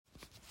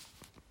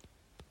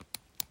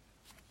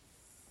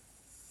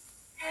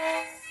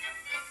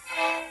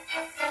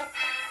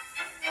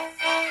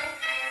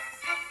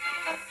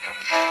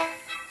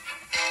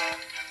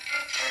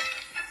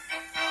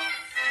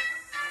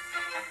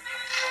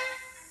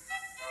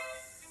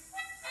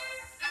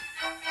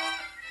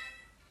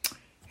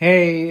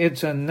Hey,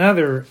 it's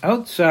another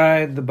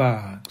Outside the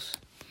Box.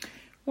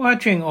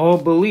 Watching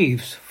old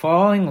beliefs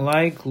falling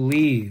like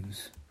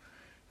leaves.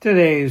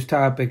 Today's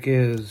topic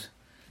is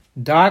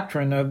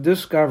Doctrine of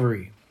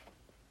Discovery.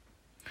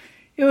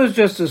 It was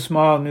just a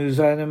small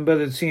news item,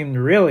 but it seemed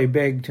really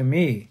big to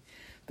me.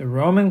 The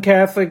Roman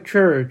Catholic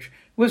Church,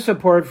 with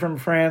support from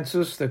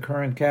Francis, the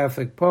current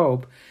Catholic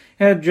Pope,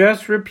 had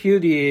just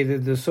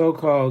repudiated the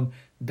so-called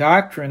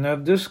Doctrine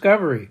of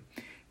Discovery,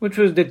 which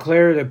was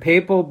declared a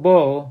papal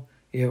bull.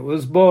 It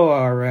was bull,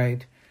 all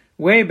right,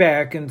 way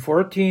back in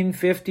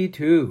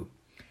 1452.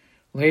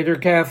 Later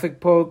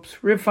Catholic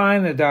popes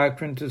refined the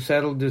doctrine to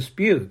settle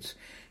disputes,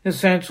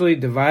 essentially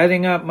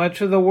dividing up much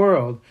of the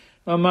world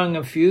among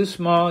a few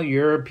small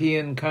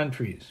European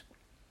countries.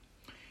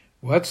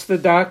 What's the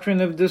doctrine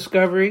of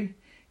discovery?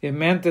 It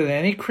meant that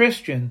any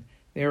Christian,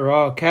 they were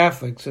all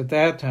Catholics at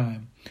that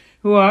time,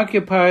 who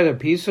occupied a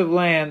piece of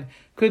land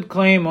could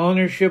claim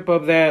ownership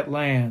of that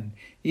land,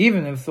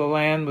 even if the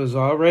land was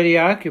already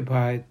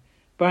occupied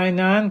by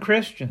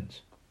non-Christians.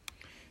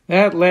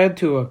 That led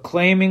to a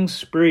claiming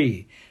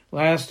spree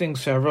lasting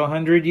several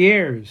hundred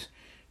years.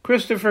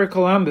 Christopher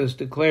Columbus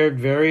declared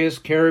various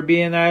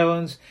Caribbean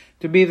islands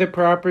to be the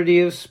property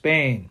of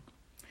Spain.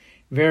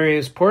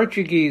 Various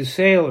Portuguese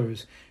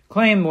sailors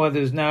claimed what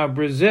is now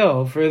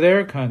Brazil for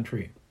their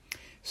country.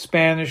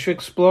 Spanish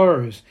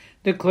explorers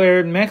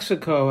declared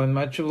Mexico and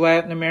much of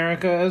Latin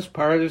America as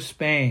part of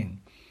Spain.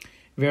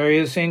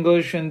 Various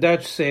English and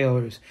Dutch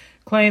sailors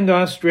claimed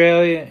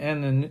Australia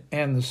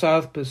and the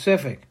South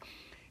Pacific,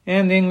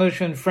 and English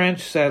and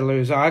French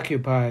settlers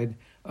occupied,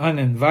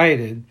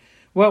 uninvited,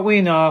 what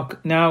we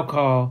now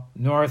call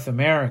North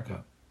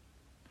America.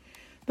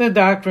 The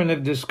doctrine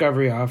of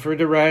discovery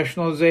offered a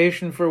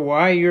rationalization for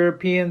why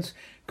Europeans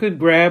could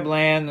grab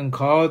land and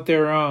call it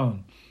their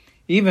own,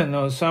 even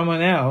though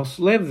someone else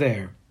lived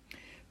there.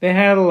 They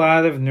had a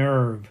lot of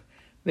nerve.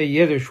 The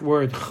Yiddish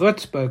word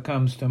chutzpah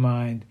comes to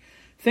mind,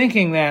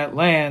 thinking that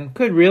land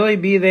could really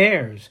be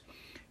theirs.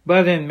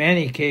 But in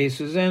many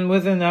cases, and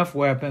with enough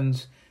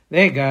weapons,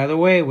 they got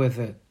away with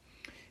it.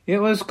 It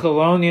was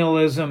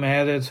colonialism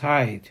at its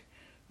height,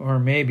 or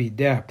maybe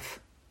depth.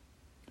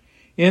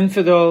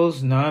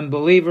 Infidels,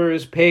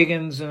 non-believers,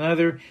 pagans, and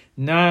other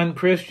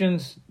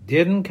non-Christians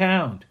didn't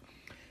count.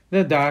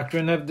 The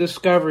doctrine of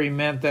discovery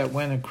meant that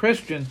when a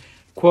Christian,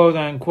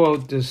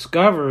 quote-unquote,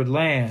 discovered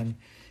land,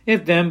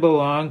 it then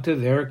belonged to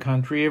their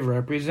country of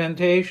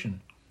representation.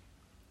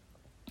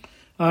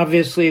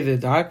 Obviously, the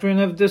doctrine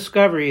of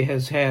discovery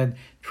has had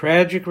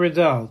tragic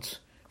results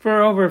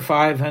for over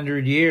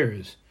 500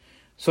 years.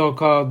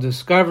 So-called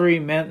discovery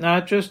meant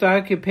not just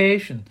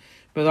occupation,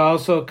 but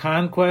also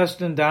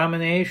conquest and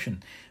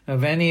domination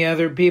of any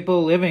other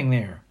people living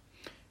there.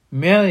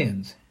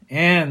 Millions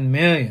and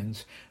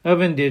millions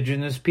of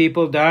indigenous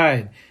people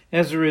died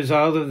as a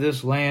result of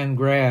this land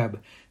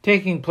grab,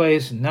 taking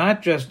place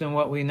not just in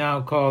what we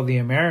now call the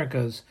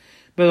Americas,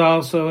 but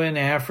also in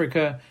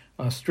Africa,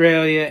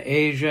 Australia,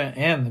 Asia,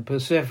 and the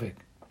Pacific.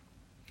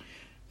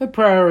 The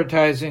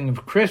prioritizing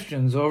of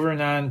Christians over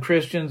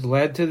non-Christians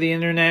led to the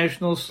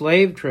international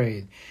slave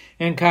trade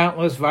and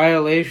countless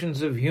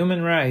violations of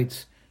human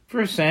rights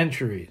for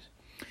centuries.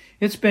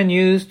 It's been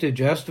used to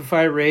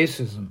justify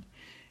racism.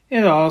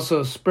 It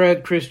also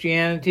spread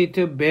Christianity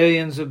to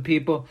billions of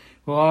people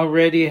who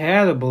already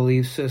had a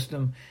belief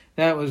system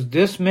that was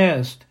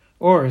dismissed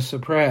or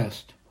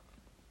suppressed.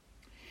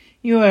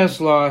 U.S.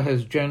 law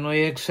has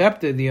generally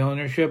accepted the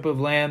ownership of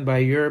land by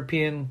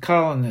European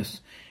colonists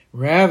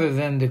rather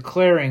than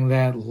declaring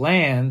that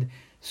land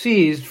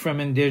seized from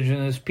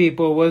indigenous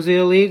people was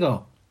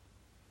illegal.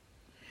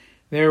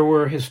 There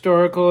were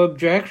historical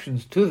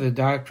objections to the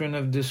doctrine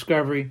of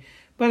discovery,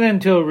 but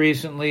until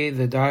recently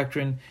the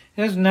doctrine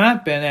has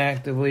not been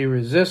actively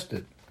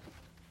resisted.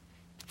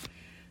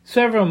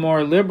 Several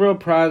more liberal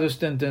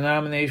Protestant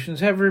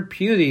denominations have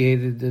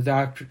repudiated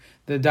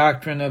the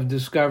doctrine of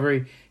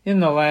discovery in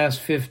the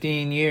last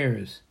 15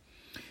 years.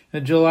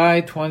 A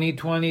July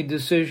 2020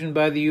 decision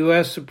by the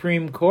U.S.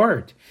 Supreme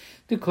Court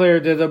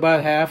declared that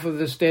about half of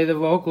the state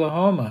of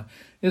Oklahoma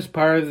is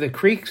part of the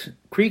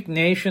Creek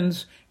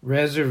Nation's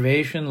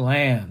reservation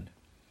land.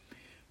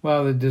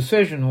 While the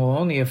decision will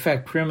only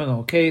affect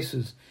criminal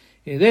cases,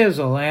 it is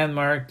a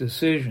landmark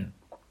decision.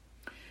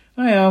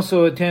 I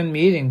also attend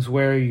meetings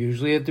where,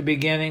 usually at the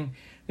beginning,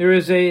 there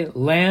is a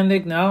land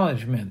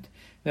acknowledgement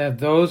that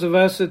those of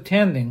us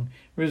attending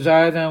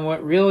reside on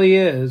what really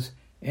is,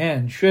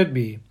 and should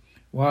be,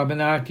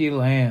 Wabanaki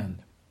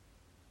land.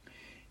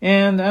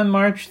 And on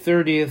March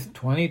 30th,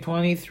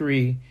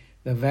 2023,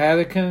 the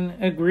Vatican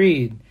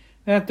agreed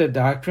that the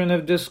doctrine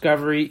of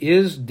discovery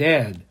is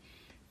dead,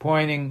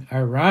 pointing,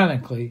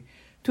 ironically,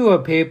 to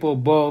a papal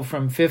bull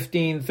from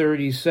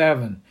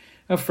 1537,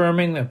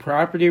 affirming the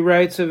property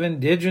rights of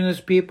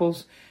indigenous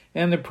peoples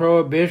and the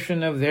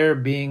prohibition of their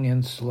being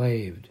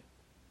enslaved.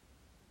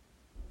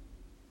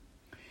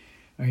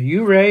 Are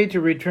you ready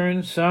to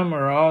return some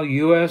or all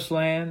U.S.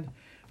 land,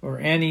 or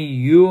any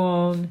you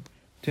own,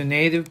 to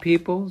Native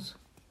peoples?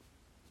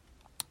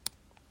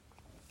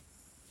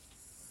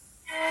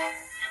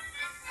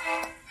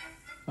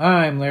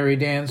 I'm Larry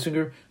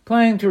Danziger,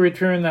 planning to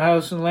return the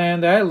house and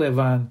land I live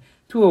on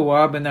to a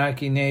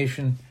Wabanaki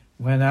nation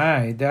when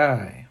I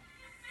die.